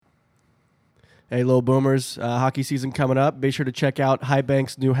Hey, Little Boomers, hockey season coming up. Be sure to check out High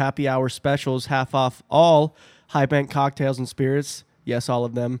Bank's new happy hour specials, half off all High Bank cocktails and spirits. Yes, all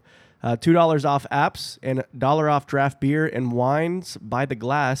of them. $2 off apps and $1 off draft beer and wines by the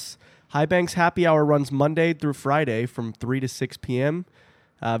glass. High Bank's happy hour runs Monday through Friday from 3 to 6 p.m.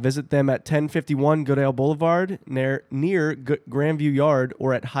 Visit them at 1051 Goodale Boulevard near Grandview Yard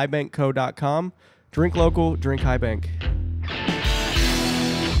or at highbankco.com. Drink local, drink High Bank.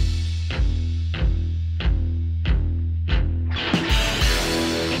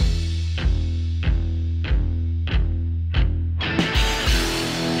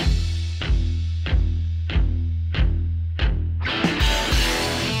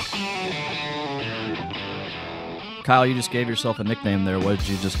 Kyle, you just gave yourself a nickname there. What did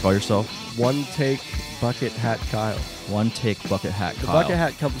you just call yourself? One Take Bucket Hat Kyle. One Take Bucket Hat The Kyle. bucket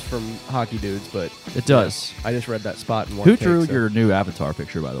hat comes from Hockey Dudes, but It does. I just read that spot in one Who take, drew so- your new avatar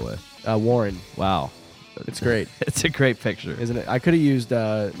picture, by the way? Warren. Wow. It's great, It's a great picture. isn't it? I could have used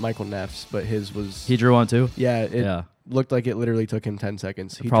Michael Neff's, but his was... He drew one too? it looked like it literally took him 10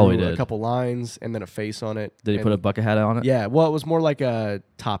 seconds. He probably drew did. a couple lines and then a face on it. Did he and- put a bucket hat on it? Yeah, well, it was more like a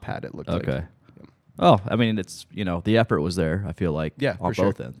top hat, it looked like. Okay. Oh, I mean, it's, the effort was there, I feel like, Yeah, on for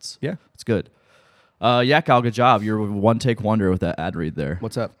both sure. ends. Yeah. It's good. Yeah, Kyle, good job. You're one take wonder with that ad read there.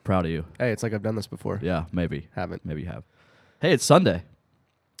 What's up? Proud of you. Hey, it's like I've done this before. Yeah, maybe. Haven't. Maybe you have. Hey, it's Sunday.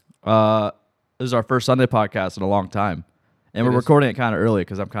 This is our first Sunday podcast in a long time. And we're It is. recording it kind of early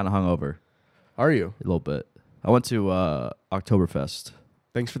because I'm kind of hungover Are you? a little bit. I went to Oktoberfest.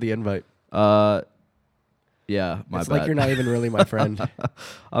 Thanks for the invite. Yeah, my It's bad. like you're not even really my friend.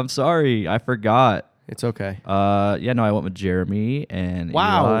 I'm sorry. I forgot. It's okay. I went with Jeremy and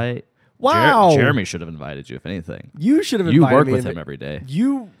Wow. Eli. Wow. Jeremy should have invited you, if anything. You should have You invited work me. with him every day.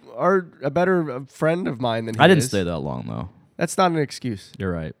 You are a better friend of mine than he I didn't is. stay that long, though. That's not an excuse.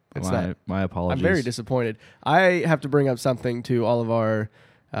 You're right. It's my, not. my apologies. I'm very disappointed. I have to bring up something to all of our,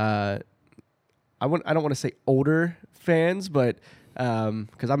 I don't want to say older fans, but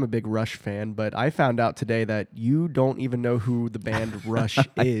because I'm a big Rush fan, but I found out today that you don't even know who the band Rush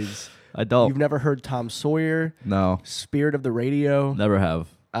is. I don't. You've never heard Tom Sawyer, No. Spirit of the Radio, Never have.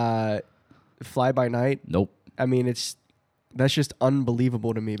 Fly By Night. Nope. I mean, that's just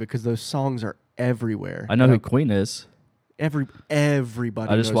unbelievable to me because those songs are everywhere. I know who Queen is. Everybody.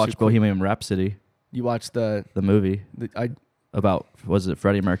 I just knows watched who Queen- Bohemian Rhapsody, You watched the movie about, was it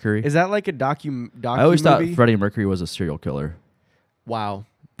Freddie Mercury? Is that like a docu I always thought movie? Freddie Mercury was a serial killer, Wow.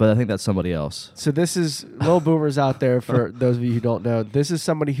 but I think that's somebody else. So this is Lil Boomers out there for those of you who don't know. This is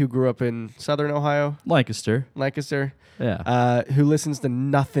somebody who grew up in Southern Ohio, Lancaster. Lancaster, Yeah. who listens to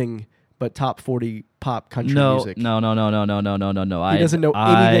nothing but top 40 pop country No. music. He He doesn't know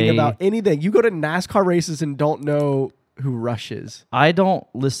anything about anything. You go to NASCAR races and don't know who Rush is. I don't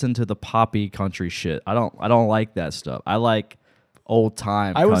listen to the poppy country shit. I don't like that stuff. I like old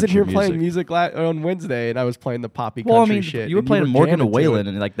time. I was in here country playing music on Wednesday, and I was playing the poppy country Well, I mean, shit. you were and playing Morgan jamming and to it. Waylon,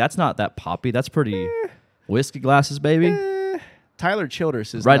 and like that's not that poppy. That's pretty whiskey glasses, baby. Tyler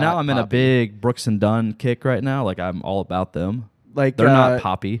Childers is Right not now, I'm in a poppy. big Brooks and Dunn kick. Right now, like I'm all about them. Like They're not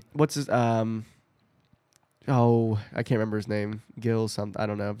poppy. What's his Oh, I can't remember his name. Gill something. I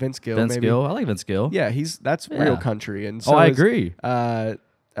don't know. Vince Gill. Vince maybe. Gill, I like Vince Gill. Yeah, that's Yeah. real country, and so I is, agree.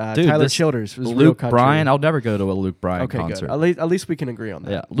 Dude, Dude, Tyler this Childers was real Luke country. Bryan. I'll never go to a Luke Bryan okay, concert. good. At least we can agree on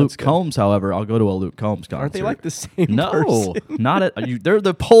that. Yeah, That's Luke good. Combs. However, I'll go to a Luke Combs concert. Aren't they like the same No, person? not at you. They're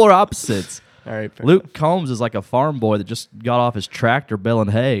the polar opposites. All right, fair Luke Combs is like a farm boy that just got off his tractor baling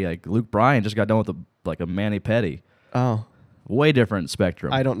hay. Like Luke Bryan just got done with a Manny Petty. enough. Oh, Way different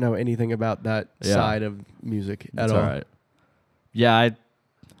spectrum. I don't know anything about that Yeah. side of music at That's all. all right. Yeah,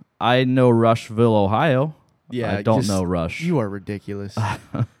 I know Rushville, Ohio. Yeah, I don't just- know Rush. You are ridiculous.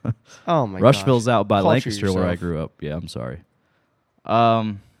 Oh my god. Rushville's out by Culture Lancaster where I yourself. grew up. Yeah, I'm sorry.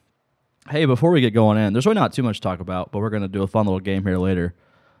 Hey, before we get going in, there's really not too much to talk about, but we're going to do a fun little game here later.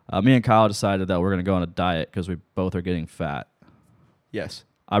 Me and Kyle decided that we're going to go on a diet because we both are getting fat. Yes.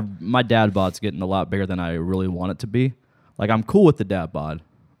 My dad bod's getting a lot bigger than I really want it to be. Like, I'm cool with the dad bod,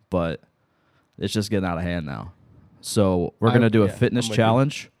 but it's just getting out of hand now. So we're going to do a fitness I'm with you.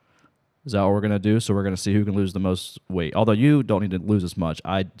 challenge. Is that what we're going to do? So we're going to see who can lose the most weight. Although you don't need to lose as much.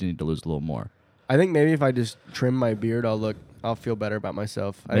 I need to lose a little more. I think maybe if I just trim my beard, I'll feel better about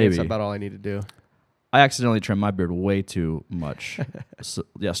myself. I think Maybe. that's about all I need to do. I accidentally trimmed my beard way too much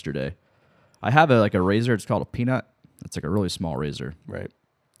yesterday. I have a razor. It's called a peanut. It's like a really small razor. Right.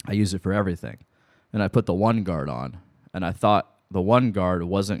 I use it for everything. And I put the one guard on. And I thought the one guard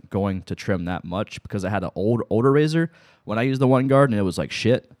wasn't going to trim that much because I had an older razor when I used the one guard and it was like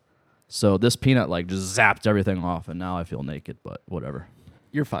shit. So this peanut like just zapped everything off and now I feel naked, but whatever.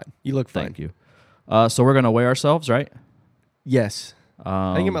 You're fine. You look fine. Thank you. So we're gonna weigh ourselves, right? Yes.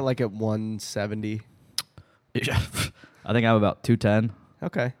 I think I'm Um, at 170. I think I'm about 210.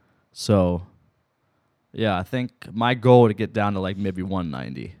 Okay. So, yeah, I think my goal to get down to maybe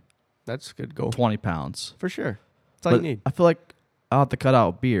 190, That's a good goal. 20 pounds. For sure. That's all But you need. I feel like I'll have to cut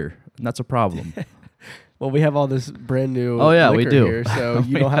out beer, and that's a problem. Well, we have all this brand new Oh, yeah, we liquor do. here, so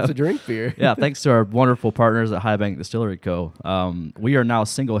you We don't have have- to drink beer. Yeah, thanks to our wonderful partners at High Bank Distillery Co. We are now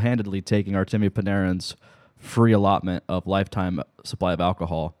single-handedly taking Artemi Panarin's free allotment of lifetime supply of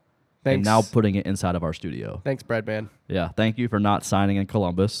alcohol and Thanks. now putting it inside of our studio. Thanks, Brad Man. Yeah, thank you for not signing in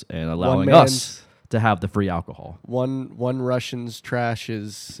Columbus and allowing man's- us to have the free alcohol. One Russian's trash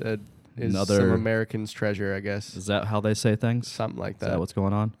is Another- some American's treasure, I guess. Is that how they say things? Something like Is that. that what's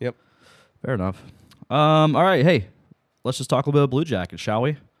going on? Yep. Fair enough. All right, hey, let's just talk a little bit of Blue Jackets, shall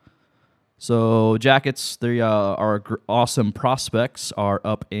we? So Jackets, our awesome prospects are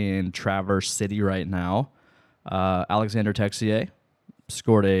up in Traverse City right now. Alexander Texier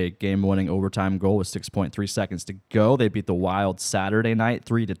scored a game-winning overtime goal with 6.3 seconds to go. They beat the Wild Saturday night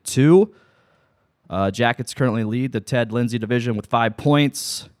 3-2. Jackets currently lead the Ted Lindsay division with 5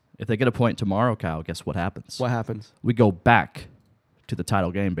 points. If they get a point tomorrow, Kyle, guess what happens? What happens? We go back to the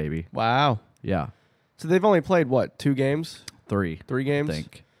title game, baby. Wow. Yeah, So they've only played, 2 games? 3 games? I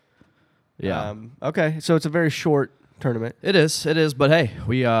think. Yeah, Okay, so it's a very short tournament. it is. It is. But hey,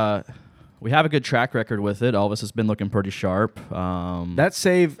 we have a good track record with it. Elvis has been looking pretty sharp. That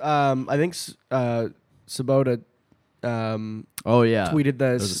save, I think Sabota Oh yeah, tweeted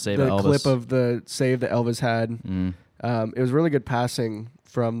There's a save the of Elvis. clip of the save that Elvis had. Mm. It was really good passing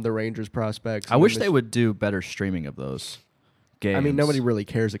from the Rangers prospects. I wish they would do better streaming of those games. I mean, nobody really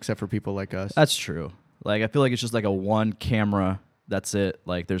cares except for people like us. That's true. I feel like it's just a one camera. That's it.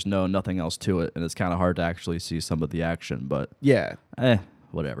 There's nothing else to it, and it's kind of hard to actually see some of the action. But Yeah,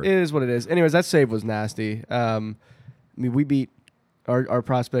 whatever. it is what it is. Anyways, that save was nasty. I mean, we beat our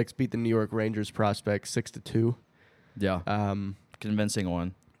prospects beat the New York Rangers prospects 6-2. Yeah, convincing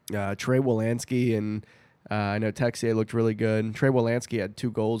one. Trey Wolanski and I know Texier looked really good. Trey Wolanski had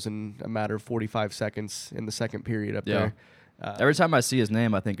 2 goals in a matter of 45 seconds in the second period up Yeah. there. Every time I see his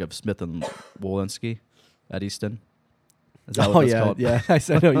name, I think of Smith and Wolinski at Easton. Is that Oh what that's yeah, called? yeah. I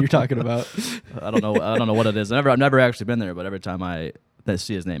know what you're talking about. I don't know what it is. I've never actually been there, but every time I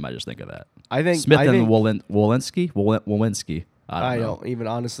see his name, I just think of that. I think Smith I and think, Wolinski. Wolinski. I I don't know. don't even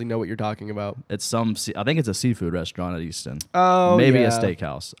honestly know what you're talking about. It's I think it's a seafood restaurant at Easton. Oh, Maybe yeah. a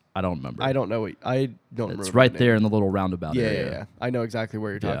steakhouse. I don't remember. I don't know. I don't remember. It's right the there name. in the little roundabout Yeah, area. yeah. I know exactly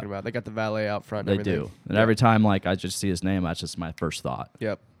where you're talking Yeah. about. They got the valet out front. They and everything. do. And Yeah. every time I just see his name, that's just my first thought.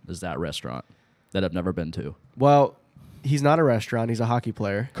 Yep. Is that restaurant that I've never been to. Well, he's not a restaurant. He's a hockey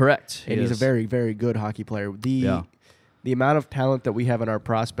player, Correct. and he's a very, very good hockey player. The amount of talent that we have in our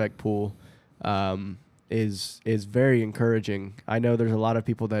prospect pool is very encouraging. I know there's a lot of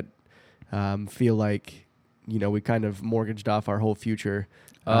people that feel like we kind of mortgaged off our whole future.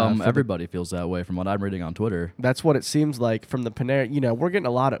 for everybody feels that way from what I'm reading on Twitter. That's what it seems like from the Panarin. We're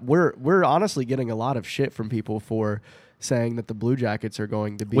getting we're honestly getting a lot of shit from people for saying that the Blue Jackets are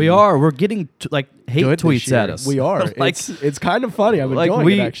going to be. We're getting hate good this tweets at year. us. We are. it's kind of funny. I'm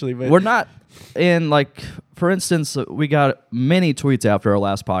enjoying it actually. But we're not in for instance, we got many tweets after our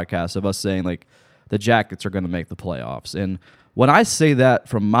last podcast of us saying the Jackets are going to make the playoffs. And when I say that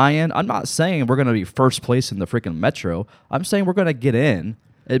from my end, I'm not saying we're going to be first place in the freaking Metro. I'm saying we're going to get in.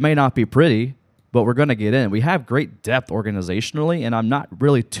 It may not be pretty, but we're going to get in. We have great depth organizationally, and I'm not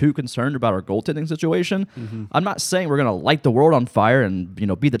really too concerned about our goaltending situation. Mm-hmm. I'm not saying we're going to light the world on fire and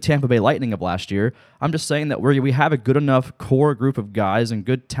be the Tampa Bay Lightning of last year. I'm just saying that we have a good enough core group of guys and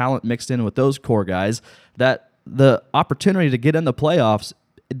good talent mixed in with those core guys that the opportunity to get in the playoffs,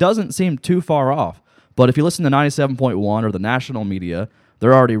 it doesn't seem too far off. But if you listen to 97.1 or the national media,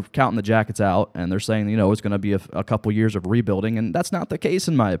 they're already counting the Jackets out, and they're saying, it's going to be a couple years of rebuilding, and that's not the case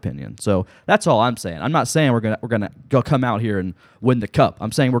in my opinion. So that's all I'm saying. I'm not saying we're gonna go come out here and win the cup.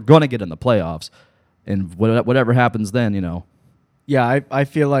 I'm saying we're going to get in the playoffs, and whatever happens then, yeah, I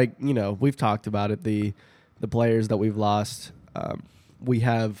feel like we've talked about it. The players that we've lost, we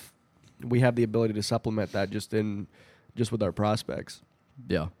have the ability to supplement that just with our prospects.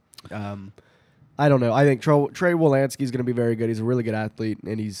 Yeah. I don't know. I think Trey Wolanski is going to be very good. He's a really good athlete,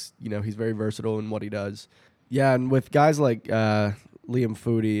 and he's very versatile in what he does. Yeah, and with guys like Liam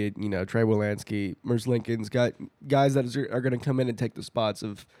Foudy, Trey Wolanski, Merz Lincoln's got guys that are going to come in and take the spots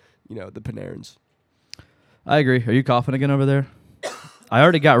of the Panarins. I agree. Are you coughing again over there? I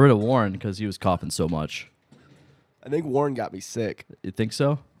already got rid of Warren because he was coughing so much. I think Warren got me sick. You think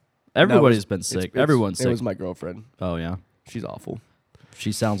so? Everybody's been sick. It's- Everyone's It sick. was my girlfriend. Oh yeah. She's awful.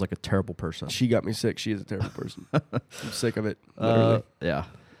 She sounds like a terrible person. She got me sick. She is a terrible person. I'm sick of it. Literally. Yeah.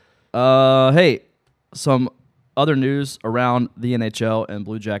 Hey, some other news around the NHL and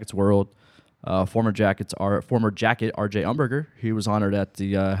Blue Jackets world. Former Jacket R.J. Umberger. He was honored at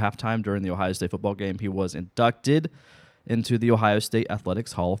the halftime during the Ohio State football game. He was inducted into the Ohio State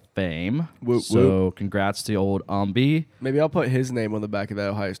Athletics Hall of Fame. Whoop, so congrats to old Umby. Maybe I'll put his name on the back of that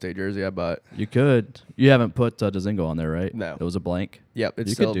Ohio State jersey I bought. You could. You haven't put Dzingel on there, right? No. It was a blank. Yep, it's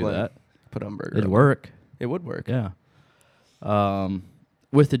you still could do blank. that. Put Umberger. It'd on work. It would work. Yeah.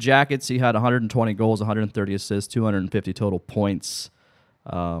 With the Jackets, he had 120 goals, 130 assists, 250 total points,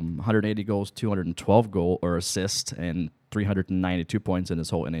 180 goals, 212 goal or assists, and 392 points in his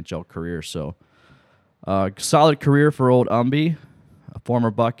whole NHL career. So, solid career for old Umby, a former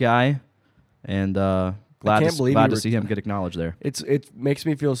Buckeye, and glad to see him get acknowledged there. It makes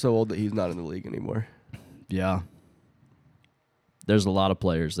me feel so old that he's not in the league anymore. Yeah. There's a lot of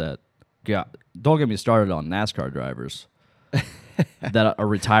players that don't get me started on NASCAR drivers that are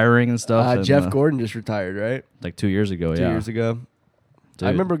retiring and stuff. Jeff Gordon just retired, right? Like 2 years ago, 2 years ago. Dude,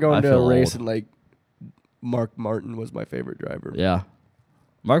 I remember going to a feel race old. and like Mark Martin was my favorite driver. Yeah.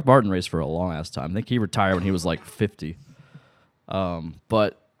 Mark Martin raced for a long ass time. I think he retired when he was like 50.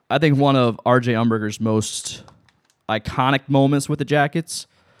 But I think one of R.J. Umberger's most iconic moments with the Jackets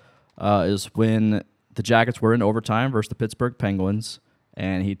is when the Jackets were in overtime versus the Pittsburgh Penguins,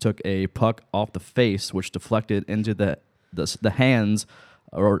 and he took a puck off the face, which deflected into the hands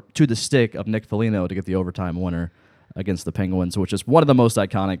or to the stick of Nick Foligno to get the overtime winner against the Penguins, which is one of the most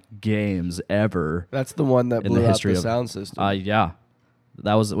iconic games ever. That's the one that in the blew out history the of sound system. Yeah.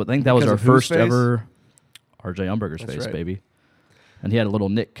 I think that was Because our of whose first face? ever R.J. Umberger's That's face, right. baby. And he had a little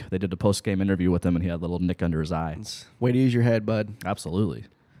nick. They did a post-game interview with him, and he had a little nick under his eye. Way to use your head, bud. Absolutely.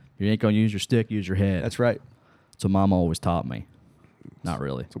 You ain't going to use your stick, use your head. That's right. That's what Mama always taught me. Not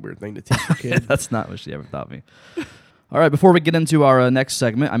really. It's a weird thing to teach a kid. That's not what she ever taught me. All right, before we get into our next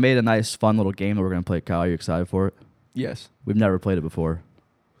segment, I made a nice, fun little game that we're going to play. Kyle, are you excited for it? Yes. We've never played it before.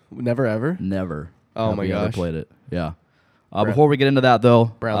 Never ever? Never. Oh, have my we ever gosh. played it. Yeah. Before we get into that,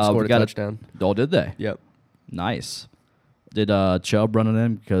 though. Brown scored a touchdown. Oh, did they? Yep. Nice. Did Chubb run it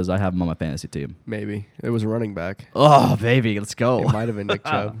in? Because I have him on my fantasy team. Maybe. It was a running back. Oh, baby, let's go. It might have been Nick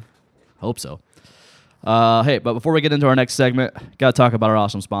Chubb. Hope so. Hey, but before we get into our next segment, got to talk about our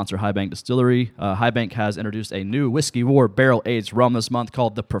awesome sponsor, High Bank Distillery. High Bank has introduced a new Whiskey War barrel-aged rum this month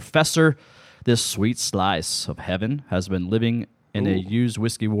called The Professor. This sweet slice of heaven has been living in a used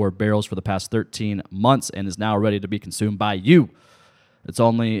Whiskey War barrels for the past 13 months and is now ready to be consumed by you. It's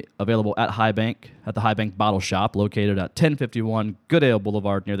only available at High Bank, at the High Bank Bottle Shop, located at 1051 Goodale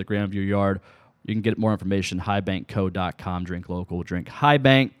Boulevard near the Grandview Yard. You can get more information, highbankco.com. Drink local, drink High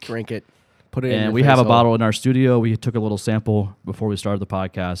Bank. Drink it. Put it in And your we face have a hole. bottle in our studio. We took a little sample before we started the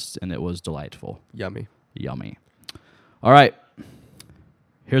podcast, and it was delightful. Yummy. Yummy. All right.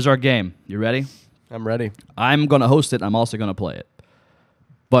 Here's our game. You ready? I'm ready. I'm going to host it. I'm also going to play it.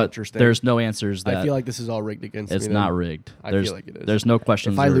 But Interesting. there's no answers that I feel like this is all rigged against it's me. not rigged. I There's, feel like it is. There's no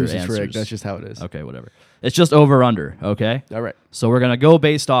questions If I or lose, it's answers. rigged. That's just how it is. Okay, whatever. It's just over or under, okay? All right. So we're going to go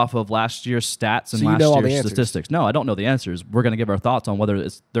based off of last year's stats and So you last know all the year's answers? statistics. No, I don't know the answers. We're going to give our thoughts on whether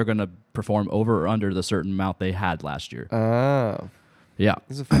they're going to perform over or under the certain amount they had last year. Oh. Yeah.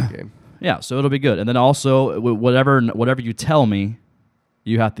 This is a fun game. Yeah, so it'll be good. And then also, whatever you tell me,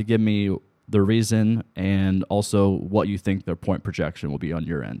 you have to give me the reason and also what you think their point projection will be on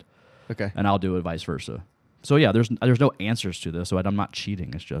your end. Okay. And I'll do it vice versa. So yeah, there's no answers to this, so I'm not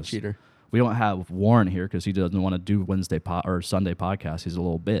cheating. It's just Cheater. we don't have Warren here because he doesn't want to do or Sunday podcast. He's a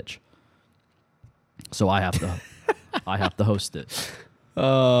little bitch. So I have to I have to host it.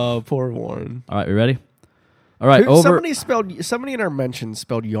 Oh, poor Warren. All right, we ready? All right, Somebody in our mentions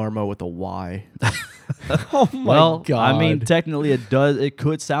spelled Yarmo with a Y. Oh my well, god. I mean, technically it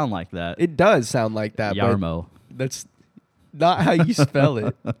could sound like that. it does sound like that. Yarmo. But that's not how you spell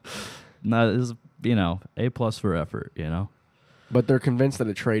it. No, this is, A+ for effort, But they're convinced that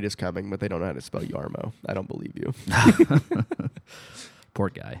a trade is coming, but they don't know how to spell Yarmo. I don't believe you. Poor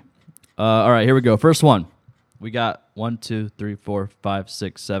guy. All right, here we go. First one. We got 1, 2, 3, 4, 5,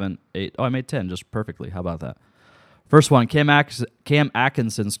 6, 7, 8. Oh, I made 10 just perfectly. How about that? First one. Cam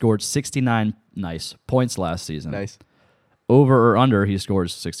Atkinson scored 69 points last season. Nice. Over or under, he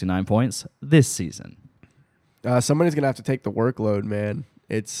scores 69 points this season. Somebody's gonna have to take the workload, man.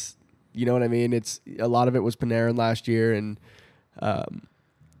 It's, you know what I mean. It's a lot of it was Panarin last year, and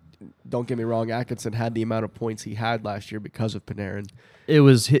don't get me wrong, Atkinson had the amount of points he had last year because of Panarin.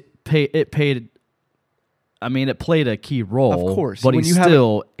 It paid I mean, it played a key role. Of course. But When he you have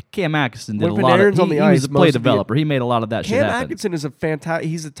still, Cam Atkinson did a when lot of, Panarin's on the he ice, was a play most of the- developer. He made a lot of that shit Cam happen. Atkinson is a fantastic.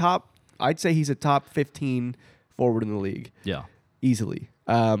 He's a top. I'd say he's a top 15 forward in the league Yeah. easily.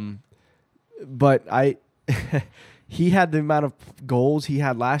 But he had the amount of goals he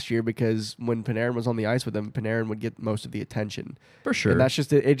had last year because when Panarin was on the ice with him, Panarin would get most of the attention. For sure. And that's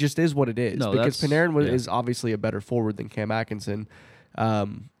just it. It just is what it is. No, because that's- Panarin yeah. is obviously a better forward than Cam Atkinson.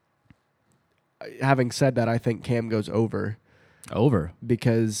 Having said that, I think Cam goes over Over.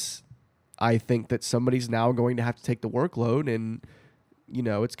 because I think that somebody's now going to have to take the workload, and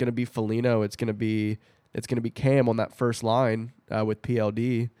it's going to be Foligno, it's going to be Cam on that first line with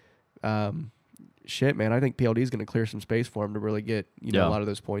PLD. Shit, man, I think PLD is going to clear some space for him to really get Yeah. a lot of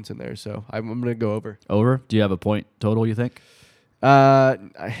those points in there. So I'm going to go over. Over? Do you have a point total, you think? No,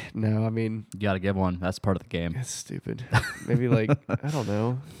 I mean You got to give one. That's part of the game. it's stupid. Maybe like I don't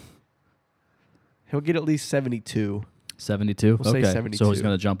know. He'll get at least 72. 72? We'll say okay. 72. So he's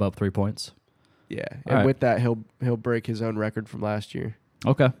going to jump up 3 points. Yeah, All and right. with that, he'll break his own record from last year,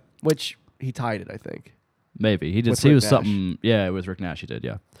 Okay. which he tied it, I think. Maybe. He did. With He Rick was Nash. something. Yeah, with Rick Nash, he did,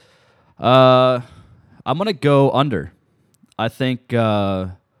 yeah. I'm going to go under. I think, I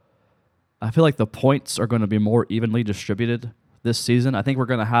feel like the points are going to be more evenly distributed this season. I think we're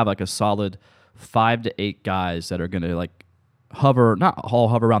going to have like a solid 5 to 8 guys that are going to like not all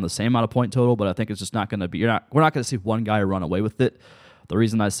hover around the same amount of point total, but I think it's just not going to be, we're not going to see one guy run away with it. The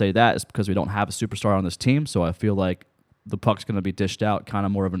reason I say that is because we don't have a superstar on this team, so I feel like the puck's going to be dished out kind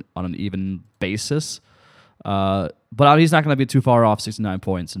of more of on an even basis. But he's not going to be too far off 69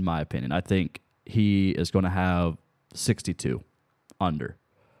 points, in my opinion. I think he is going to have 62 under.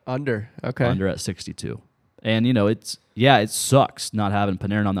 Under, okay. Under at 62. And, it sucks not having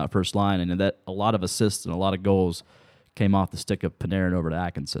Panarin on that first line, and that a lot of assists and a lot of goals came off the stick of Panarin over to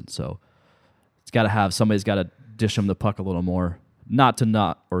Atkinson. So somebody's got to dish him the puck a little more. Not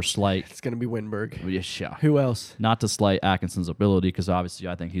to slight. It's going to be Winberg. Yeah. Who else? Not to slight Atkinson's ability, because obviously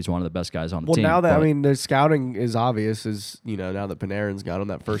I think he's one of the best guys on the Well, team. now that, but the scouting is obvious, now that Panarin's got on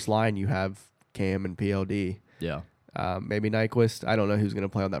that first line, you have Cam and PLD. yeah. Maybe Nyquist. I don't know who's going to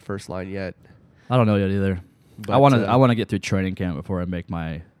play on that first line yet. I don't know yet either. But, I want to get through training camp before I make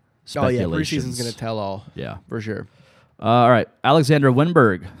my speculations. preseason's going to tell all. Yeah. For sure. All right. Alexander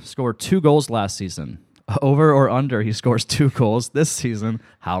Winberg scored 2 goals last season. Over or under? He scores 2 goals this season.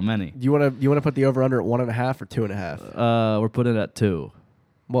 How many? You want to put the over under at 1.5 or 2.5? We're putting it at 2.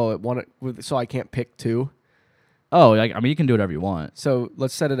 Well, so I can't pick 2. Oh, you can do whatever you want. So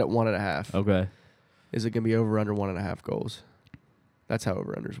let's set it at 1.5. Okay. Is it going to be over under 1.5 goals? That's how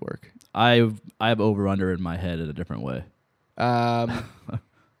over unders work. I have over under in my head in a different way.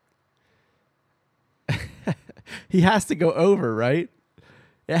 He has to go over, right?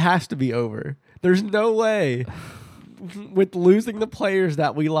 It has to be over. There's no way with losing the players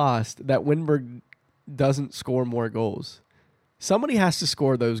that we lost that Winberg doesn't score more goals. Somebody has to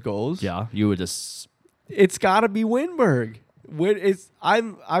score those goals. Yeah, you would just. It's got to be Winberg.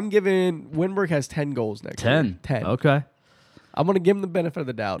 I'm giving Winberg has 10 goals next year. 10. Okay. I'm going to give him the benefit of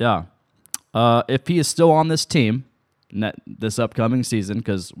the doubt. Yeah. If he is still on this team this upcoming season,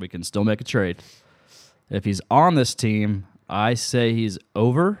 because we can still make a trade. If he's on this team, I say he's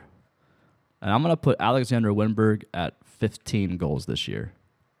over. And I'm going to put Alexander Winberg at 15 goals this year.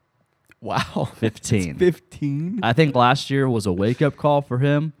 Wow. 15. 15? I think last year was a wake-up call for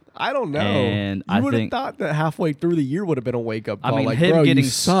him. I don't know. And you I would have think- thought that halfway through the year would have been a wake-up call. I mean, like, him bro, getting you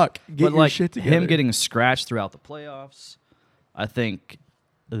suck. Get but your like shit together. him getting scratched throughout the playoffs, I think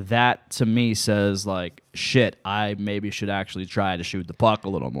that to me says like, shit, I maybe should actually try to shoot the puck a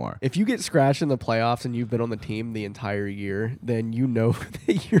little more. If you get scratched in the playoffs and you've been on the team the entire year, then you know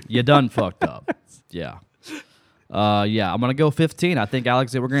that you're You done fucked up. Yeah. I'm gonna go 15. I think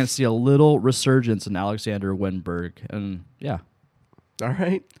we're gonna see a little resurgence in Alexander Winberg, and yeah. all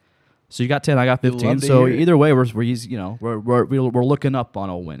right. So you got 10, I got 15. love to So hear it. either way, we're looking up on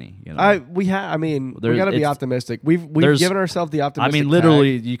old Winnie. You know, We got There's- to be it's- optimistic. We've there's- given ourselves the I optimistic. mean,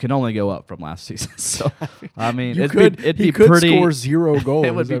 literally, you can only go up from last season. So I mean, tag. it'd he be could pretty. score 0 goals.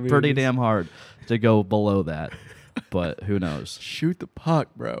 It would be I mean, pretty just damn hard to go below that, but who knows? shoot the puck,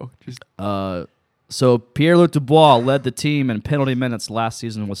 bro. Just So Pierre-Luc Dubois led the team in penalty minutes last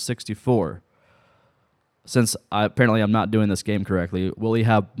season with 64. Since apparently I'm not doing this game correctly, will he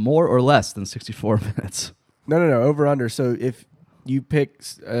have more or less than 64 minutes? no, over under. So if you pick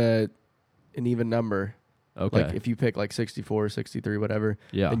an even number, Okay. like if you pick like 64, 63, whatever,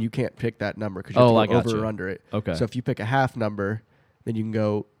 Yeah. then you can't pick that number because you have Oh, I to go got over you. or under it. Okay. So if you pick a half number, then you can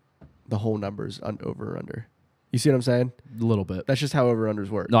go the whole numbers over or under. You see what I'm saying? A little bit. That's just how over-unders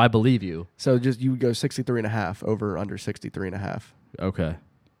work. No, I believe you. So just you would go 63.5 over under 63.5. Okay.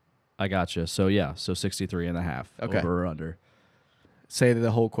 I gotcha. So, yeah. So, 63.5 Okay. over or under. Say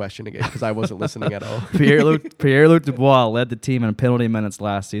the whole question again because I wasn't listening at all. Pierre-Luc Dubois led the team in penalty minutes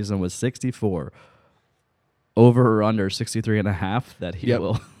last season with 64. Over or under 63.5 that he Yep.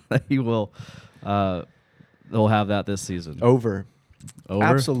 will that he will they'll have that this season. Over. Over?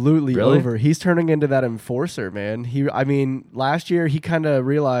 Absolutely Really? over. He's turning into that enforcer, man. Last year he kind of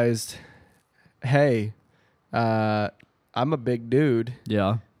realized, hey, I'm a big dude.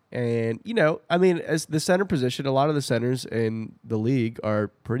 Yeah. And, as the center position, a lot of the centers in the league are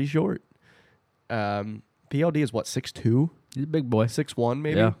pretty short. PLD is what, 6'2"? He's a big boy. 6'1",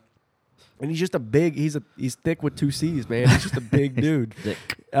 maybe? Yeah. And he's just he's thick with 2 C's, man. He's just a big dude.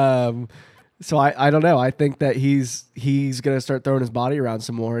 Thick. So I don't know. I think that he's going to start throwing his body around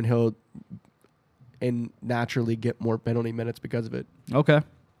some more, and he'll naturally get more penalty minutes because of it. Okay.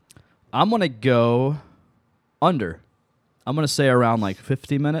 I'm going to go under. I'm going to say around like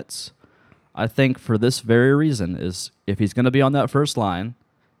 50 minutes. I think for this very reason is if he's going to be on that first line,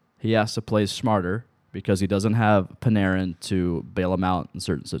 he has to play smarter because he doesn't have Panarin to bail him out in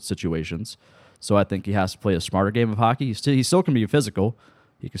certain situations. So I think he has to play a smarter game of hockey. He still can be physical.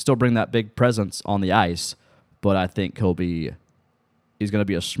 He can still bring that big presence on the ice, but I think he's going to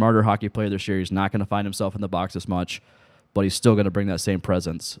be a smarter hockey player this year. He's not going to find himself in the box as much, but he's still going to bring that same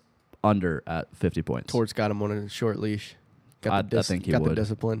presence under at 50 points. Torts got him on a short leash. I think he got would. the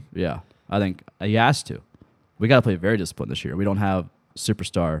discipline. Yeah, I think he has to. We got to play very disciplined this year. We don't have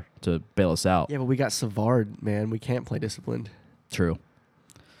superstar to bail us out. Yeah, but we got Savard, man. We can't play disciplined. True.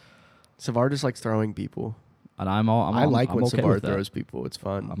 Savard just likes throwing people. And I like when okay Savard with that. throws people. It's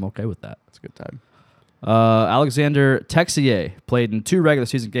fun. I'm okay with that. It's a good time. Alexander Texier played in 2 regular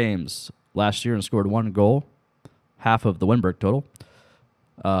season games last year and scored 1 goal, half of the Winberg total.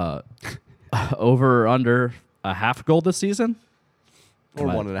 Over or under a half goal this season? Or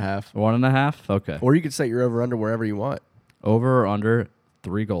 1.5. 1.5? Okay. Or you could set your over-under wherever you want. Over or under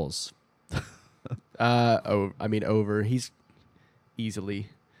 3 goals? Over. He's easily.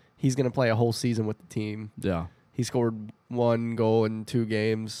 He's going to play a whole season with the team. Yeah. He scored 1 goal in 2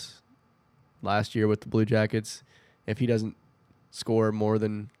 games last year with the Blue Jackets. If he doesn't score more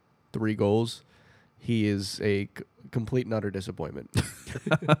than 3 goals, he is a complete and utter disappointment.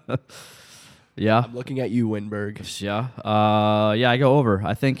 Yeah. I'm looking at you, Winberg. Yeah. I go over.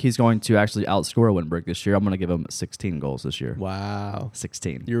 I think he's going to actually outscore Winberg this year. I'm going to give him 16 goals this year. Wow.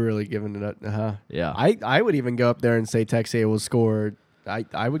 16. You're really giving it up. Yeah. I would even go up there and say Texier will score.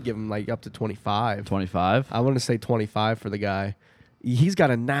 I would give him like up to 25. 25? I want to say 25 for the guy. He's got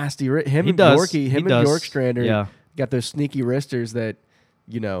a nasty him He and does. Yorkie, He and does. Bjorkstrander got those sneaky wristers that,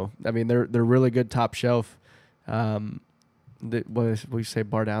 they're really good top shelf. What we say,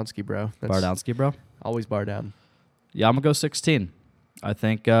 Bardowski, bro. Bardowski, bro? Always bar down. Yeah, I'm going to go 16. I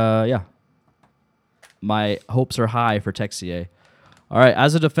think, my hopes are high for Texier. All right,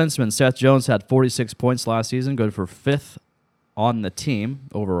 as a defenseman, Seth Jones had 46 points last season, good for 5th on the team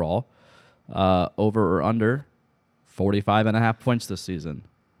overall. Over or under 45.5 points this season.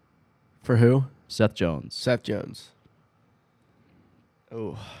 For who? Seth Jones. Seth Jones.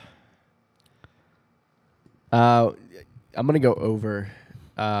 Oh. I'm going to go over.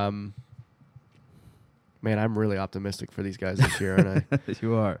 Man, I'm really optimistic for these guys this year, aren't I?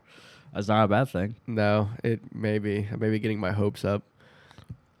 You are. That's not a bad thing. No, it may be. I may be getting my hopes up.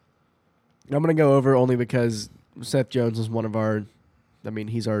 I'm going to go over only because Seth Jones is one of our,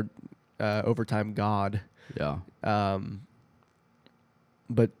 he's our overtime god. Yeah.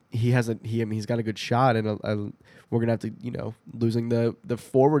 But he's got a good shot, and we're going to have to, losing the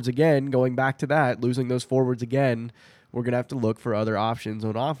forwards again, going back to that, losing those forwards again, we're going to have to look for other options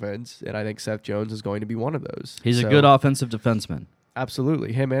on offense, and I think Seth Jones is going to be one of those. He's a good offensive defenseman.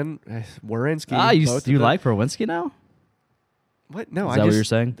 Absolutely. Him and Werenski. You like Werenski now? What? No, Is that what you're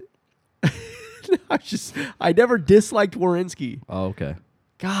saying? I never disliked Werenski. Oh, okay.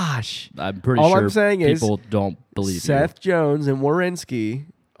 Gosh. I'm pretty All sure I'm saying people is don't believe Seth you. Jones and Werenski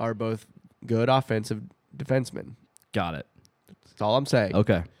are both good offensive defensemen. Got it. That's all I'm saying.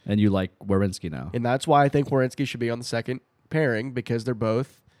 Okay. And you like Werenski now. And that's why I think Werenski should be on the second pairing, because they're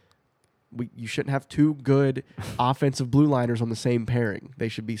both you shouldn't have 2 good offensive blue liners on the same pairing. They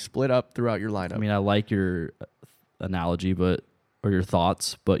should be split up throughout your lineup. I mean, I like your analogy, or your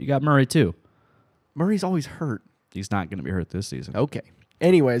thoughts, but you got Murray too. Murray's always hurt. He's not going to be hurt this season. Okay.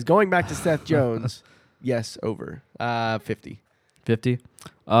 Anyways, going back to Seth Jones, yes, over. 50. 50? You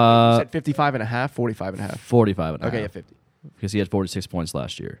said 55.5, 45.5. 45.5. Okay, yeah, 50. Because he had 46 points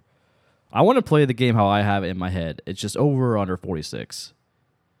last year. I want to play the game how I have it in my head. It's just over or under 46.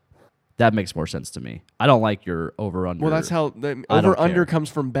 That makes more sense to me. I don't like your over under. Well, that's how the I don't over under care. comes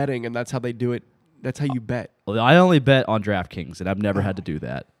from betting, and that's how they do it. That's how you bet. Well, I only bet on DraftKings, and I've never had to do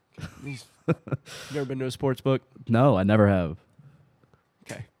that. You never been to a sports book? No, I never have.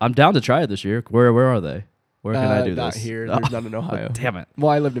 Okay. I'm down to try it this year. Where are they? Where can I do Not this? here. There's none in Ohio. Damn it.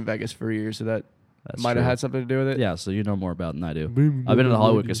 Well, I lived in Vegas for years, so that That's might have true. had something to do with it. Yeah, so you know more about it than I do. I've been in the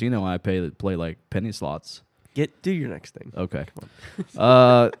Hollywood Casino and I play like penny slots. Do your next thing. Okay.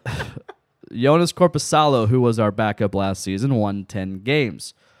 Jonas Corposalo, who was our backup last season, won 10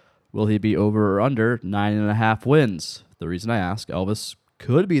 games. Will he be over or under 9.5 wins? The reason I ask, Elvis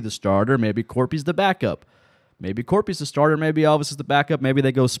could be the starter. Maybe Corpy's the backup. Maybe Corpy's the starter. Maybe Elvis is the backup. Maybe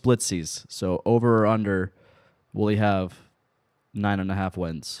they go splitsies. So over or under, will he have 9.5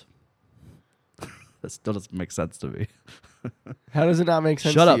 wins? That still doesn't make sense to me. How does it not make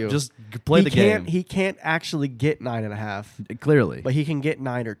sense Shut to up. you? Just play the game. He can't actually get 9.5, Clearly. but he can get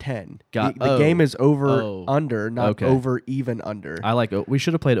 9 or 10. Got- The game is over Oh. under, not Okay. over even under. I like. We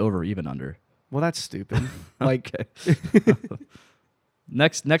should have played over even under. Well, that's stupid. Like Okay.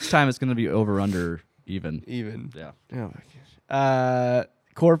 Next time it's going to be over under even. even. Yeah. Oh my gosh.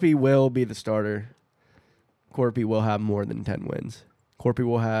 Corpy will be the starter. Corpy will have more than 10 wins. Corpy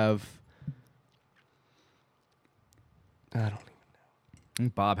will have. I don't even. I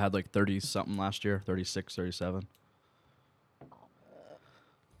think Bob had like 30 something last year, 36, 37.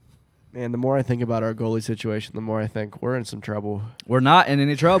 Man, the more I think about our goalie situation, the more I think we're in some trouble. We're not in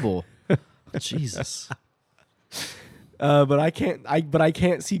any trouble. Jesus. But I can't. I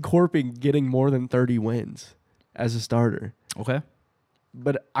can't see Corpy getting more than 30 wins as a starter. Okay.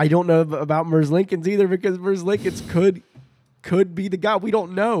 But I don't know about Merz Lincolns either, because Merz Lincolns could be the guy. We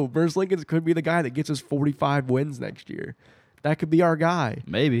don't know. Merz Lincolns could be the guy that gets us 45 wins next year. That could be our guy.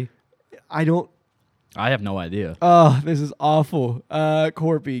 Maybe. I don't. I have no idea. Oh, this is awful.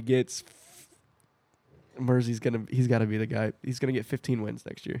 Corpy gets. Mersey's he's got to be the guy. He's gonna get 15 wins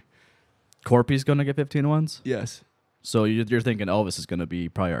next year. Corpy's going to get 15 wins? Yes. So you're thinking Elvis is going to be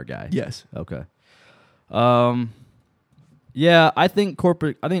probably our guy? Yes. Okay. Yeah, I think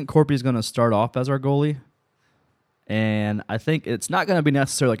Corpy's going to start off as our goalie. And I think it's not going to be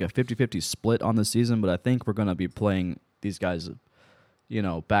necessarily like a 50-50 split on the season, but I think we're going to be playing these guys,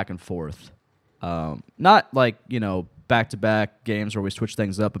 back and forth. Not like, back-to-back games where we switch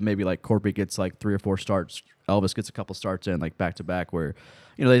things up, but maybe like Corpy gets like 3 or 4 starts. Elvis gets a couple starts in like back-to-back where,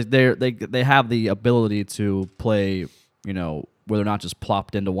 they have the ability to play, where they're not just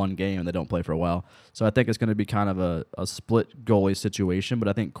plopped into one game and they don't play for a while. So I think it's going to be kind of a split goalie situation, but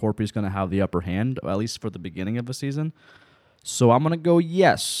I think Corpy's going to have the upper hand, at least for the beginning of the season. So I'm going to go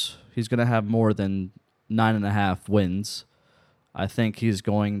yes. He's going to have more than 9.5 wins. I think he's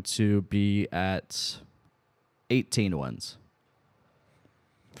going to be at 18 wins.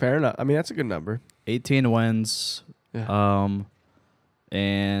 Fair enough. I mean, that's a good number. 18 wins. Yeah.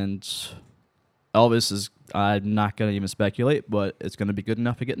 And Elvis is, I'm not going to even speculate, but it's going to be good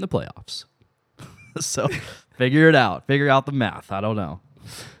enough to get in the playoffs. So figure it out. Figure out the math. I don't know.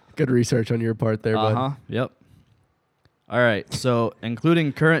 Good research on your part there, bud. Yep. All right. So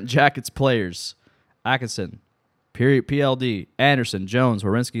including current Jackets players, Atkinson, PLD, Anderson, Jones,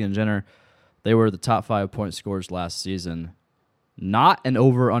 Werenski, and Jenner, they were the top 5 point scorers last season. Not an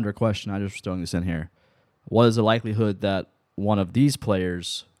over-under question. I'm just throwing this in here. What is the likelihood that one of these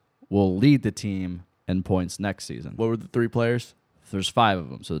players will lead the team in points next season? What were the 3 players? There's 5 of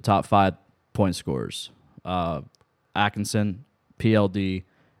them. So the top 5 point scorers. Atkinson, PLD,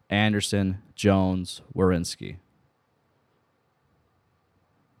 Anderson, Jones, Werenski.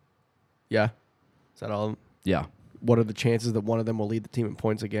 Yeah. Is that all? Yeah. What are the chances that one of them will lead the team in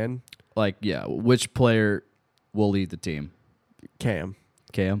points again? Which player will lead the team? Cam.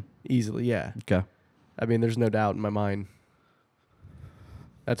 Cam? Easily, yeah. Okay. I mean, there's no doubt in my mind.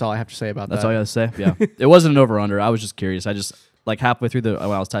 That's all I have to say about That's that. all you have to say? Yeah. It wasn't an over-under. I was just curious. I just, halfway through when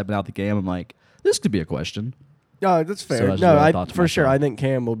I was typing out the game, I'm like, this could be a question. No, that's fair. So that's No, what I thought to for sure. myself. I think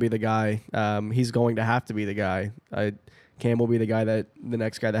Cam will be the guy. He's going to have to be the guy. Cam will be the guy the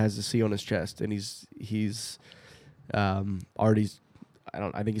next guy that has the C on his chest, and he's already.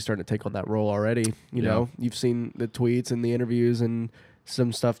 I think he's starting to take on that role already. You know, you've seen the tweets and the interviews and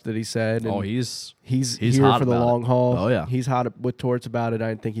some stuff that he said. And He's here hot for the about long it. haul. Oh yeah, he's hot with Torts about it.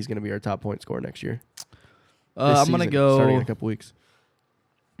 I think he's going to be our top point scorer next year. I'm gonna go. Starting in a couple weeks.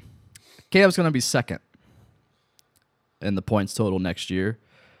 Cam's gonna be second in the points total next year,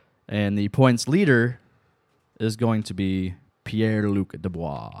 and the points leader is going to be Pierre-Luc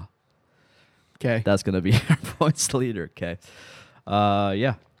Dubois. Okay. That's gonna be our points leader. Okay.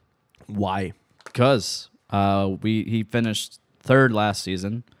 Yeah. Why? Because he finished third last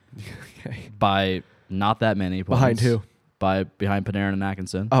season Okay. by not that many points. Behind who? Behind Panarin and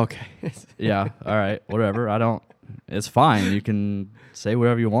Atkinson. Okay. Yeah. All right. Whatever. It's fine. You can say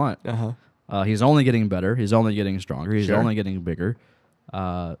whatever you want. Uh-huh. He's only getting better. He's only getting stronger. He's Sure. only getting bigger.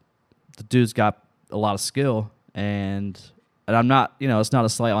 The dude's got a lot of skill, and I'm not, it's not a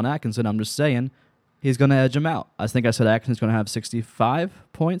slight on Atkinson. I'm just saying he's going to edge him out. I think I said Atkinson's going to have 65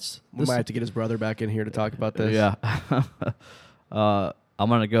 points. We might have to get his brother back in here to talk about this. Yeah. I'm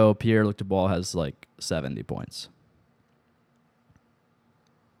going to go Pierre-Luc Dubois has like 70 points.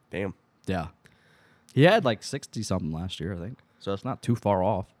 Damn. Yeah. He had like 60-something last year, I think. So it's not too far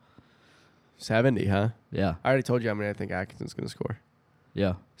off. 70, huh? Yeah. I already told you how many I think Atkinson's going to score.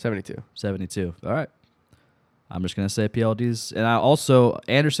 Yeah. 72. 72. All right. I'm just going to say PLDs. And I also,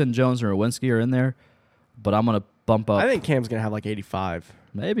 Anderson, Jones, and Rowinski are in there, but I'm going to bump up. I think Cam's going to have like 85.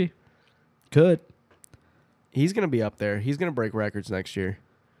 Maybe. Could. He's going to be up there. He's going to break records next year.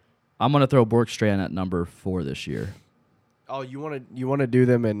 I'm going to throw Borkstrand at number 4 this year. Oh, you want to do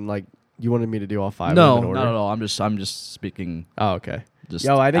them in like you wanted me to do all 5 No, of them in order? not at all. I'm just speaking. Oh, okay. Just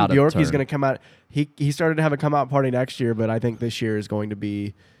Yo, I think out of Bjorky's turn. going to come out. He started to have a come out party next year, but I think this year is going to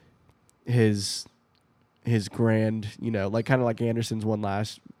be his grand, like kind of like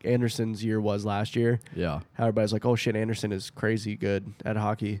Anderson's year was last year. Yeah. How everybody's like, oh shit, Anderson is crazy good at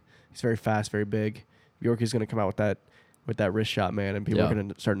hockey. He's very fast, very big. Bjorky's going to come out with that wrist shot, man, and people are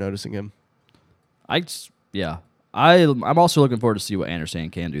going to start noticing him. I'm also looking forward to see what Anderson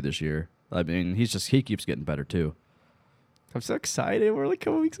can do this year. I mean, he keeps getting better too. I'm so excited. We're like a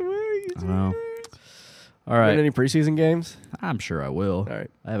couple weeks away. I know. All You right. in any preseason games? I'm sure I will. All right.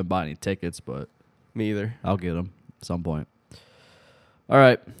 I haven't bought any tickets, but Me either. I'll get them at some point. All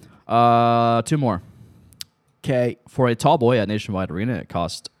right. 2 more. Okay. For a tall boy at Nationwide Arena, it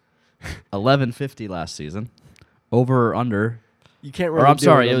cost $11.50 last season. Over or under? You can't really Or I'm do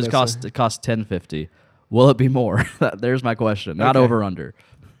sorry, on it this cost $10.50. Will it be more? There's my question. Not Okay. over or under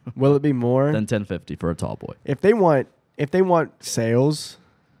one. Will it be more? than $10.50 for a tall boy. If they want sales,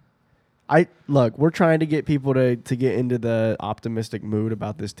 we're trying to get people to get into the optimistic mood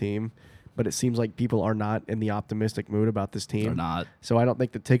about this team, but it seems like people are not in the optimistic mood about this team. They're not. So I don't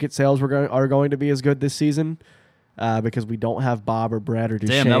think the ticket sales are going to be as good this season because we don't have Bob or Brad or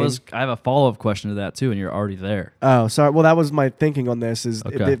Duchesne. Damn, I have a follow-up question to that too, and you're already there. Oh, sorry. Well, that was my thinking on this. Is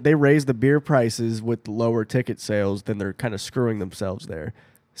Okay. if they raise the beer prices with lower ticket sales, then they're kind of screwing themselves there.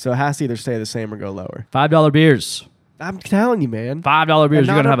 So it has to either stay the same or go lower. $5 beers. I'm telling you, man. $5 beers.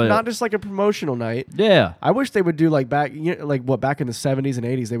 And You're gonna have not just like a promotional night. Yeah. I wish they would do like back in the 70s and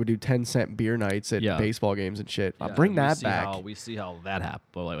 80s. They would do 10-cent beer nights at baseball games and shit. Yeah, Bring that see back. We see how that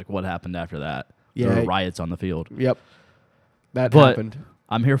happened. Like what happened after that. Yeah. There were riots on the field. Yep, that But happened.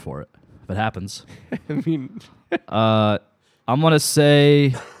 I'm here for it. If it happens. I mean, I'm going to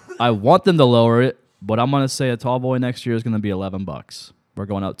say I want them to lower it, but I'm going to say a tall boy next year is going to be $11. We're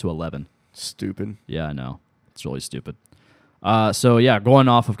going up to 11. stupid. Yeah, I know. It's really stupid. Going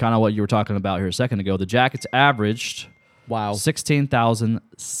off of kind of what you were talking about here a second ago, the Jackets averaged Wow.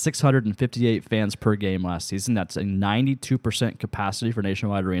 16,658 fans per game last season. That's a 92% capacity for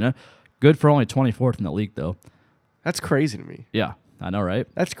Nationwide Arena. Good for only 24th in the league, though. That's crazy to me. Yeah, I know, right?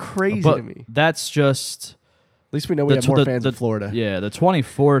 That's crazy But to me. that's just... At least we know we have more fans in Florida. Yeah, the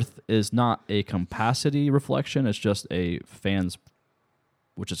 24th is not a capacity reflection. It's just a fans,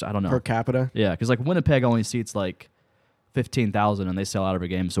 which is, I don't know. Per capita. Yeah, because like Winnipeg only seats like 15,000 and they sell out every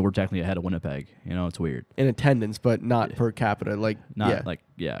game, so we're technically ahead of Winnipeg. It's weird. In attendance, but not per capita.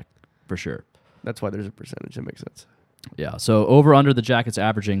 For sure. That's why there's a percentage. That makes sense. Yeah, so over under the Jackets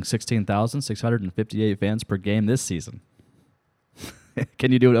averaging 16,658 fans per game this season.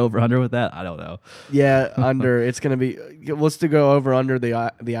 Can you do it over under with that? I don't know. Yeah, under. It's gonna be. Let's go over under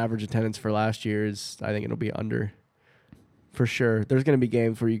the average attendance for last year's. I think it'll be under. For sure, there's gonna be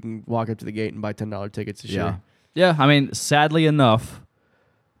games where you can walk up to the gate and buy $10 tickets this year. Yeah. I mean, sadly enough,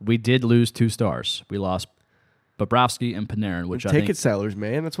 we did lose 2 stars. We lost Bobrovsky and Panarin, which I think ticket sellers,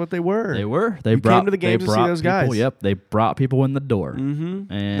 man. That's what they were. they were. They You brought came to the games to see those people, guys. Yep, they brought people in the door.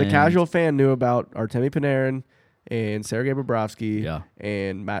 Mm-hmm. And The casual fan knew about Artemi Panarin and Sergei Bobrovsky Yeah.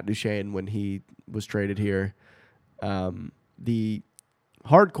 and Matt Duchene when he was traded here. The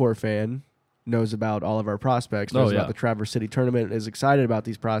hardcore fan knows about all of our prospects, knows about the Traverse City tournament, is excited about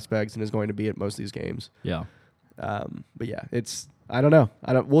these prospects, and is going to be at most of these games. Yeah. But yeah, it's I don't know.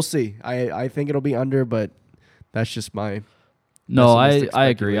 We'll see. I think it'll be under, but that's just my No, I pessimistic agree. I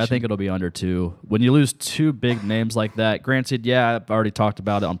speculation. think it'll be under 2. When you lose 2 big names like that, granted, I've already talked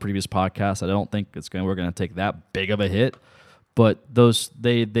about it on previous podcasts. I don't think we're going to take that big of a hit, but those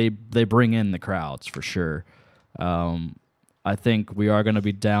they bring in the crowds for sure. I think we are going to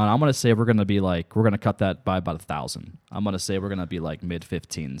be down. I'm going to say we're going to cut that by about 1,000. I'm going to say we're going to be like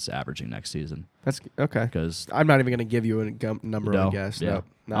mid-15s averaging next season. That's okay. Because I'm not even going to give you a number. I guess. Yeah.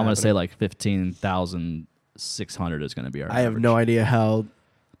 No, I'm going to say like 15,600 is going to be our. I have no idea how.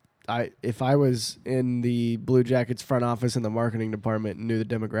 If I was in the Blue Jackets front office in the marketing department and knew the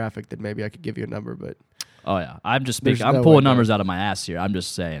demographic, then maybe I could give you a number. But oh yeah, I'm just There's speaking. I'm no pulling way, numbers out of my ass here. I'm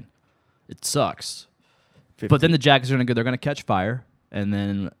just saying, it sucks. 50. But then the Jackets are going to go. They're going to catch fire, and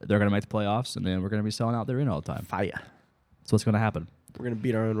then they're going to make the playoffs, and then we're going to be selling out the arena all the time. fire. That's what's going to happen. We're going to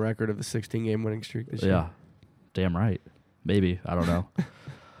beat our own record of the 16-game winning streak this year. Yeah, damn right. Maybe, I don't know.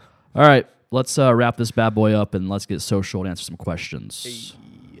 All right, let's wrap this bad boy up, and let's get social and answer some questions.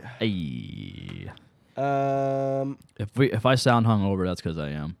 Hey. If I sound hungover, that's because I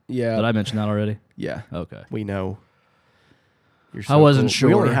am. Yeah. Did I mention that already? Yeah. Okay. We know. You're I wasn't cool.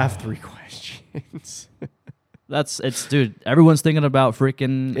 We only sure. have 3 questions. Dude, everyone's thinking about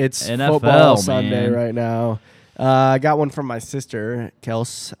freaking It's NFL, football man. Sunday right now. I got one from my sister,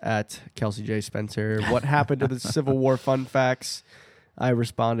 Kels, at Kelsey J. Spencer. What happened to the Civil War fun facts? I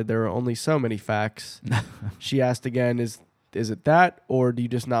responded, there are only so many facts. She asked again, is it that, or do you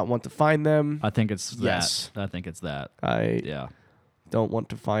just not want to find them? I think it's Yes. that. I think it's that. I don't want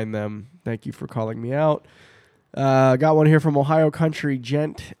to find them. Thank you for calling me out. Got one here from Ohio Country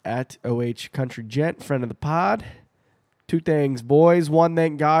Gent at OH Country Gent, friend of the pod. 2 things, boys. 1,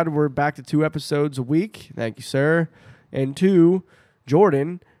 thank God we're back to 2 episodes a week. Thank you, sir. And 2,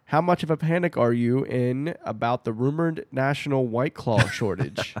 Jordan, how much of a panic are you in about the rumored national White Claw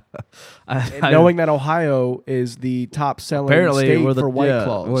shortage? And knowing that Ohio is the top selling state for White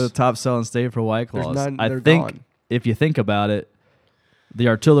Claws. We're the top selling state for White Claws. There's none, I they're think gone. if you think about it, the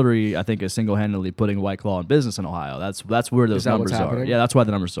artillery, I think, is single-handedly putting White Claw in business in Ohio. That's where those Is that what's numbers are. happening? Yeah, that's why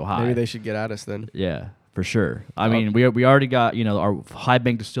the numbers are so high. Maybe they should get at us then. Yeah, for sure. I mean, we already got our High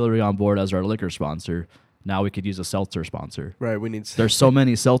Bank Distillery on board as our liquor sponsor. Now we could use a seltzer sponsor. Right, we need. There's so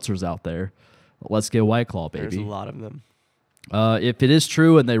many seltzers out there. Let's get White Claw, baby. There's a lot of them. If it is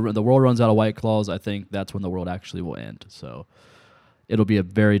true and the world runs out of White Claws, I think that's when the world actually will end. So it'll be a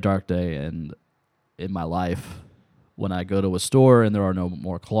very dark day in my life when I go to a store and there are no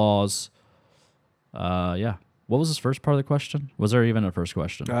more claws. Yeah. What was this first part of the question? Was there even a first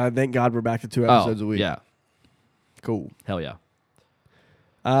question? Thank God we're back to 2 episodes a week. Yeah. Cool. Hell yeah.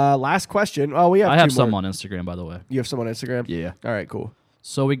 Last question. Oh, we have. I have 2 some more. on Instagram, by the way. You have some on Instagram? Yeah. All right, cool.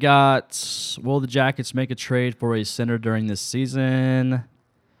 So we got, will the Jackets make a trade for a center during this season?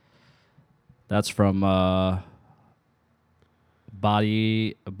 That's from Bod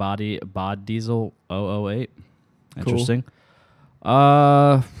Diesel 008. Interesting.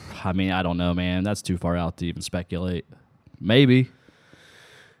 I mean, I don't know, man. That's too far out to even speculate. Maybe.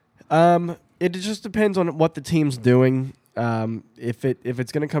 It just depends on what the team's doing. If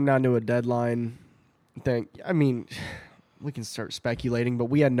it's going to come down to a deadline thing, I mean, we can start speculating, but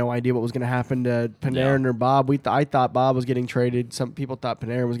we had no idea what was going to happen to Panarin or Bob. I thought Bob was getting traded. Some people thought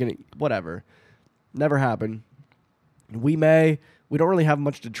Panarin was getting whatever. Never happened. We don't really have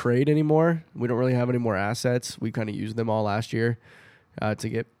much to trade anymore. We don't really have any more assets. We kind of used them all last year to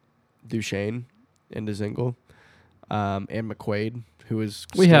get Duchesne and Dzingel and McQuaid, who is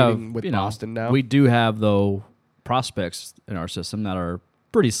skating with Boston now. We do have, though, prospects in our system that are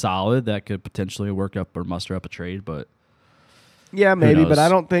pretty solid that could potentially work up or muster up a trade, but yeah, maybe, but I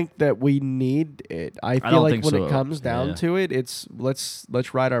don't think that we need it. I feel like when so. it comes down to it, it's let's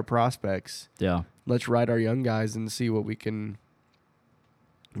ride our prospects. Yeah. Let's ride our young guys and see what we can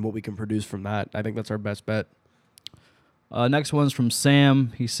produce from that. I think that's our best bet. Next one's from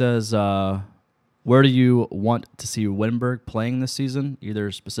Sam. He says, where do you want to see Wenberg playing this season,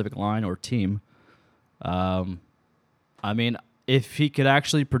 either specific line or team? I mean, if he could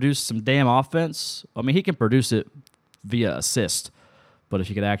actually produce some damn offense, I mean, he can produce it via assist, but if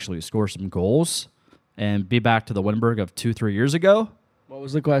he could actually score some goals and be back to the Wenberg of 2-3 years ago. What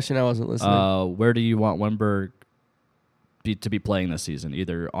was the question? I wasn't listening. Where do you want Wenberg to be playing this season,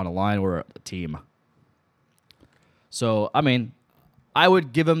 either on a line or a team? So, I mean, I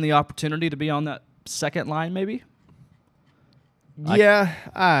would give him the opportunity to be on that second line, maybe.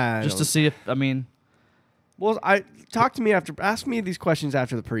 Yeah, just to see if, I mean. Well, ask me these questions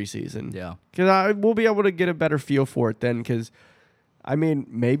after the preseason. Yeah. Because we'll be able to get a better feel for it then. Because, I mean,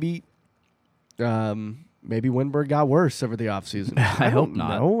 maybe Wenberg got worse over the offseason. I hope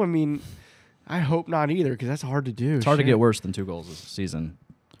not. No, I mean, I hope not either, because that's hard to do. It's hard to get worse than 2 goals this season.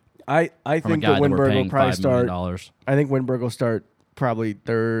 I think that Wenberg will probably start. $5 million. I think Wenberg will start probably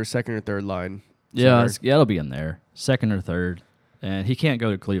second or third line Yeah, center. it'll be in there, second or third, and he can't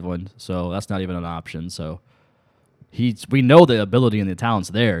go to Cleveland, so that's not even an option. So we know the ability and the talent's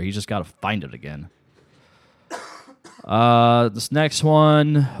there. He's just got to find it again. This next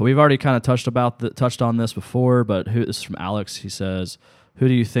one, we've already kind of touched on this before, but this is from Alex. He says, "Who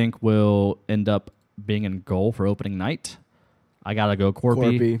do you think will end up being in goal for opening night?" I gotta go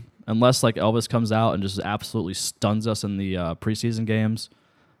Corpy. Unless like Elvis comes out and just absolutely stuns us in the preseason games.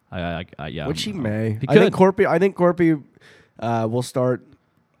 Yeah, Which he may. He I think Corpy will start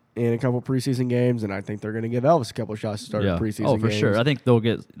in a couple preseason games, and I think they're going to give Elvis a couple shots to start in preseason games. Oh, for sure. I think they'll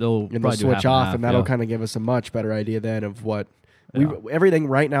probably switch off, and that'll kind of give us a much better idea then of what everything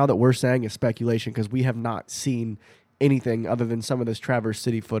right now that we're saying is speculation because we have not seen anything other than some of this Traverse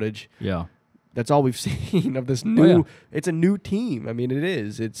City footage. Yeah. That's all we've seen of this new. It's a new team. I mean, it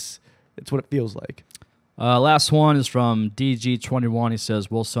is. It's what it feels like. Last one is from DG21. He says,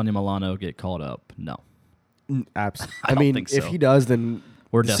 "Will Sonny Milano get called up?" No. Absolutely. I mean, think so. If he does, then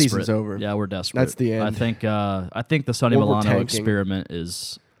we're the desperate. Season's over. Yeah, we're desperate. That's the end. I think the Sonny Milano tanking. experiment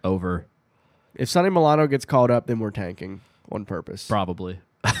is over. If Sonny Milano gets called up, then we're tanking on purpose. Probably.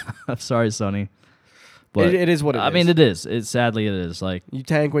 I'm sorry, Sonny. But it is what it is. I mean, it is. Sadly, it is. Like you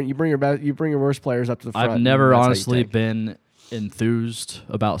tank when you bring your worst players up to the front. I've never honestly been enthused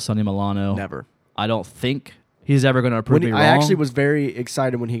about Sonny Milano. Never. I don't think he's ever going to prove me wrong. I actually was very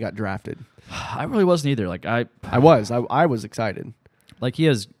excited when he got drafted. I really wasn't either. Like I was excited. Like he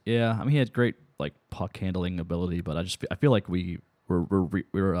has, yeah. I mean, he had great like puck handling ability, but I feel like we were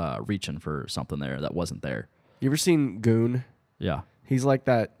reaching for something there that wasn't there. You ever seen Goon? Yeah. He's like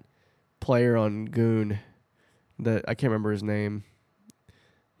that player on Goon that I can't remember his name.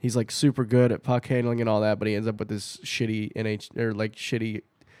 He's like super good at puck handling and all that, but he ends up with this shitty shitty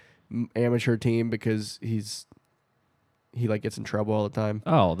amateur team because he like gets in trouble all the time.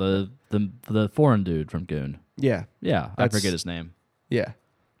 Oh, the foreign dude from Goon. Yeah. Yeah, I forget his name. Yeah.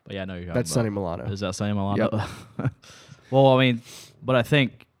 But yeah, I know you're talking That's about. Sonny Milano. Is that Sonny Milano? Yep. Well, I mean, but I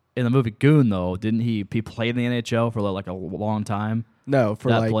think in the movie Goon though, didn't he played in the NHL for like a long time? No,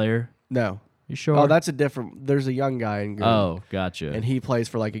 for that player. No. You sure? Oh, that's a different. There's a young guy in Goon. Oh, gotcha. And he plays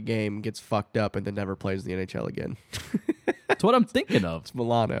for like a game, gets fucked up, and then never plays in the NHL again. That's what I'm thinking of. It's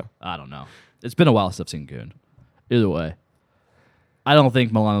Milano. I don't know. It's been a while since I've seen Goon. Either way, I don't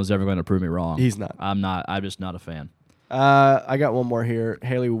think Milano's ever going to prove me wrong. He's not. I'm not. I'm just not a fan. I got one more here.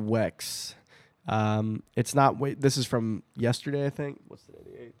 Haley Wex. It's not. This is from yesterday, I think. What's the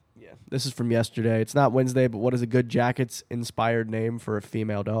date? Yeah, this is from yesterday. It's not Wednesday, but what is a good Jackets inspired name for a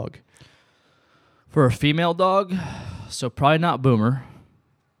female dog? For a female dog, so probably not Boomer.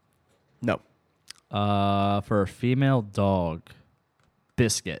 No. For a female dog,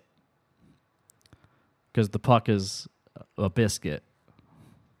 Biscuit. Because the puck is a biscuit.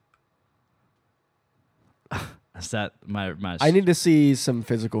 Is that my? I need to see some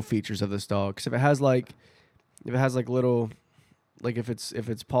physical features of this dog. Because if it has like little, like if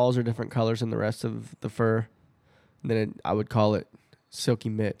its paws are different colors than the rest of the fur, then I would call it Silky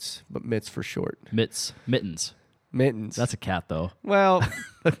Mitts, but Mitts for short. Mittens. That's a cat though. Well,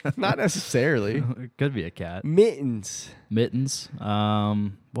 not necessarily. It could be a cat. Mittens.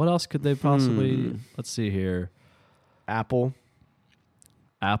 What else could they possibly? Let's see here. Apple.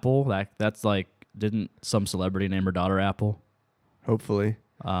 That's like, didn't some celebrity name her daughter Apple? Hopefully.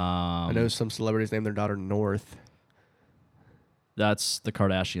 I know some celebrities name their daughter North. That's the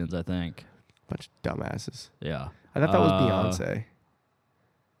Kardashians, I think. Bunch of dumbasses. Yeah. I thought that was Beyonce.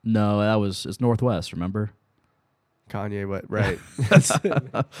 No, it's Northwest, remember? Kanye, what? Right.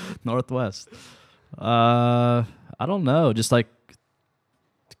 Northwest. I don't know. Just like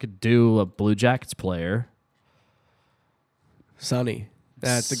could do a Blue Jackets player. Sonny.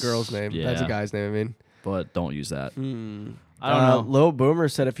 That's the girl's name. Yeah. That's a guy's name, I mean. But don't use that. I don't know. Lil Boomer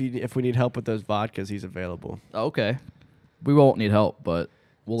said if we need help with those vodkas, he's available. Okay. We won't need help, but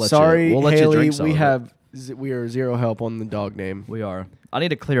we'll let Sorry, you. We'll let Haley, you drink some of it. we are zero help on the dog name. We are. I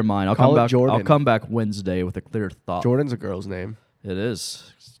need a clear mind. I'll Call come it back. Jordan. I'll come back Wednesday with a clear thought. Jordan's a girl's name. It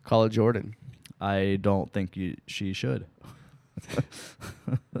is. Call it Jordan. I don't think she should.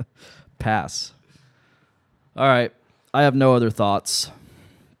 Pass. All right. I have no other thoughts.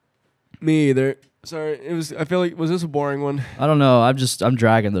 Me either. Sorry, I feel like was this a boring one? I don't know. I'm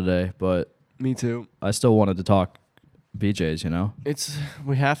dragging today, but Me too. I still wanted to talk BJ's, you know?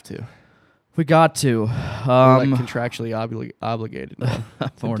 We have to. We got to. We're like contractually obligated now.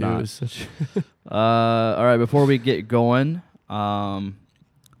 Or to do not. such- All right, before we get going, one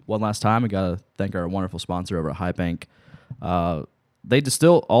last time, we got to thank our wonderful sponsor over at High Bank. They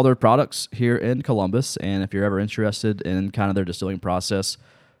distill all their products here in Columbus, and if you're ever interested in kind of their distilling process,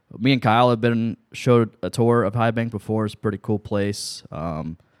 Me and Kyle have showed a tour of High Bank before. It's a pretty cool place.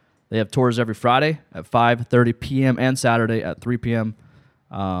 They have tours every Friday at 5:30 p.m. and Saturday at 3 p.m.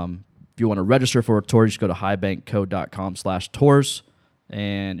 If you want to register for a tour, you just go to highbankco.com/tours,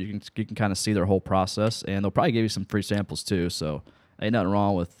 and you can kind of see their whole process. And they'll probably give you some free samples too. So ain't nothing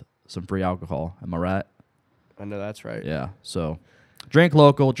wrong with some free alcohol. Am I right? I know that's right. Yeah. So drink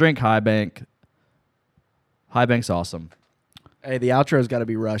local, drink High Bank. High Bank's awesome. Hey, the outro's got to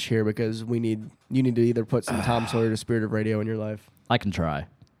be Rush here because you need to either put some Tom Sawyer to Spirit of Radio in your life. I can try.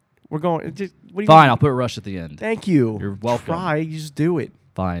 We're going. Just, what do you Fine, mean? I'll put Rush at the end. Thank you. You're welcome. Try. You just do it.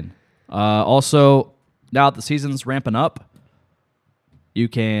 Fine. Also, now that the season's ramping up, you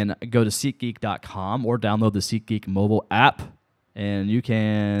can go to SeatGeek.com or download the SeatGeek mobile app, and you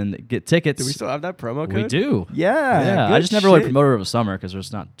can get tickets. Do we still have that promo code? We do. Yeah. I just never really promoted it over summer because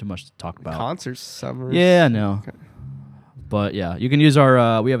there's not too much to talk about. Concerts, summers. Yeah, no. Okay. But yeah, you can use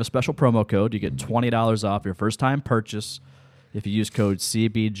our. We have a special promo code. You get $20 off your first time purchase if you use code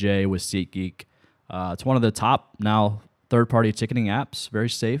CBJ with SeatGeek. It's one of the top now third-party ticketing apps. Very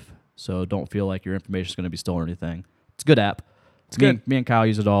safe, so don't feel like your information is going to be stolen or anything. It's a good app. It's good. Me and Kyle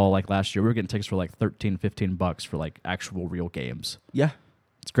use it all. Like last year, we were getting tickets for like $13-15 for like actual real games. Yeah.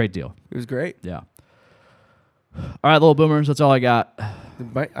 It's a great deal. It was great. Yeah. All right, little boomers. That's all I got.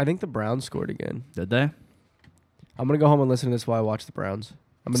 I think the Browns scored again. Did they? I'm going to go home and listen to this while I watch the Browns.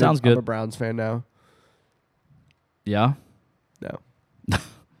 Sounds good. I'm a Browns fan now. Yeah. No.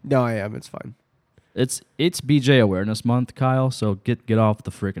 No, I am. It's fine. It's BJ Awareness Month, Kyle. So get off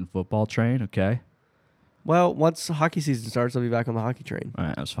the freaking football train, okay? Well, once hockey season starts, I'll be back on the hockey train. All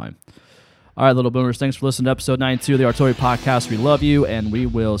right, that's fine. All right, little boomers. Thanks for listening to episode 92 of the Artillery Podcast. We love you, and we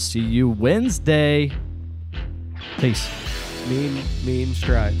will see you Wednesday. Peace. Mean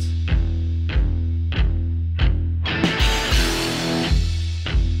strides.